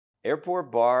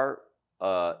Airport Bar,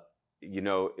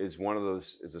 is one of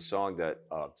those, is a song that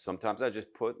sometimes I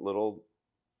just put little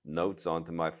notes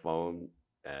onto my phone,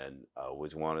 and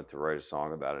always wanted to write a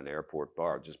song about an airport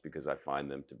bar just because I find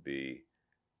them to be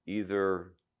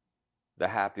either the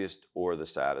happiest or the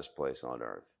saddest place on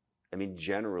earth. I mean,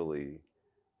 generally,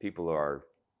 people are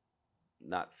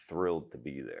not thrilled to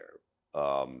be there,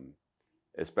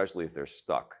 especially if they're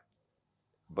stuck.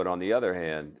 But on the other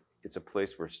hand, it's a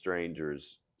place where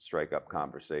strangers strike up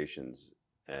conversations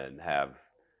and have,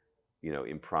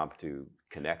 impromptu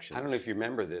I don't know if connections. you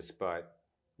remember this, but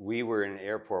we were in an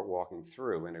airport walking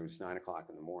through, and it was 9 o'clock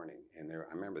in the morning. And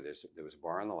I remember this. There was a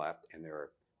bar on the left, and there were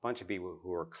a bunch of people who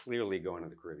were clearly going to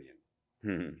the Caribbean,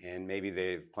 and maybe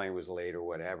the plane was late or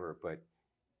whatever. But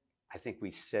I think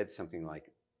we said something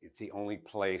like, "It's the only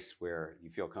place where you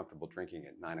feel comfortable drinking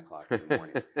at 9 o'clock in the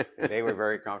morning." And they were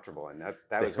very comfortable, and that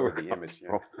They was were sort of the image.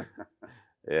 comfortable.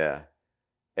 Yeah.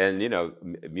 And,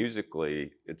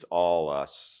 musically, it's all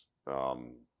us.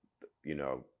 You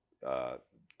know, uh,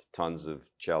 Tons of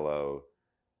cello.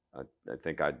 I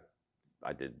think I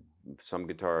did some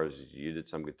guitars. You did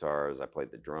some guitars. I played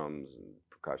the drums and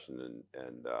percussion,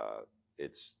 and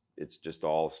it's just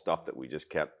all stuff that we just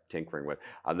kept tinkering with.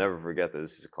 I'll never forget that.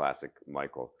 This is a classic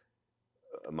Michael.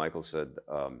 Michael said,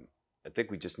 "I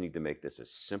think we just need to make this as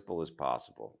simple as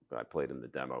possible." But I played him the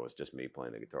demo. It was just me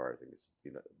playing the guitar. I think it's,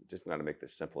 just got to make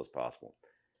this simple as possible.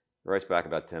 He writes back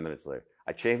about 10 minutes later.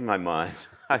 "I changed my mind.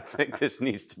 I think this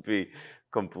needs to be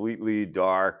completely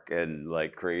dark and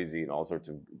like crazy and all sorts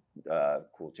of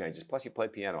cool changes." Plus, you play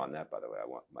piano on that, by the way.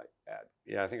 Might add.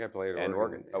 Yeah, I think I played And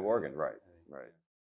organ. organ, right, right.